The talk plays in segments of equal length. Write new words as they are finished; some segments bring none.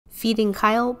Feeding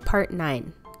Kyle, Part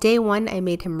 9. Day 1, I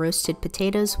made him roasted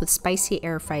potatoes with spicy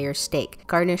air fryer steak,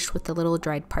 garnished with a little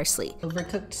dried parsley.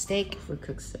 Overcooked steak.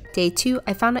 Overcooked steak. Day 2,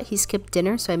 I found out he skipped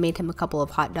dinner, so I made him a couple of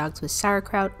hot dogs with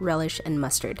sauerkraut, relish, and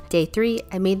mustard. Day 3,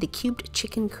 I made the cubed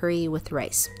chicken curry with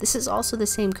rice. This is also the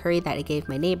same curry that I gave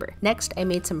my neighbor. Next, I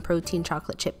made some protein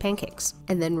chocolate chip pancakes,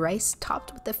 and then rice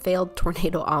topped with a failed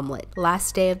tornado omelet.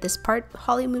 Last day of this part,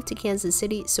 Holly moved to Kansas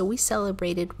City, so we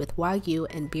celebrated with Wagyu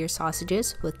and beer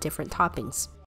sausages with different toppings.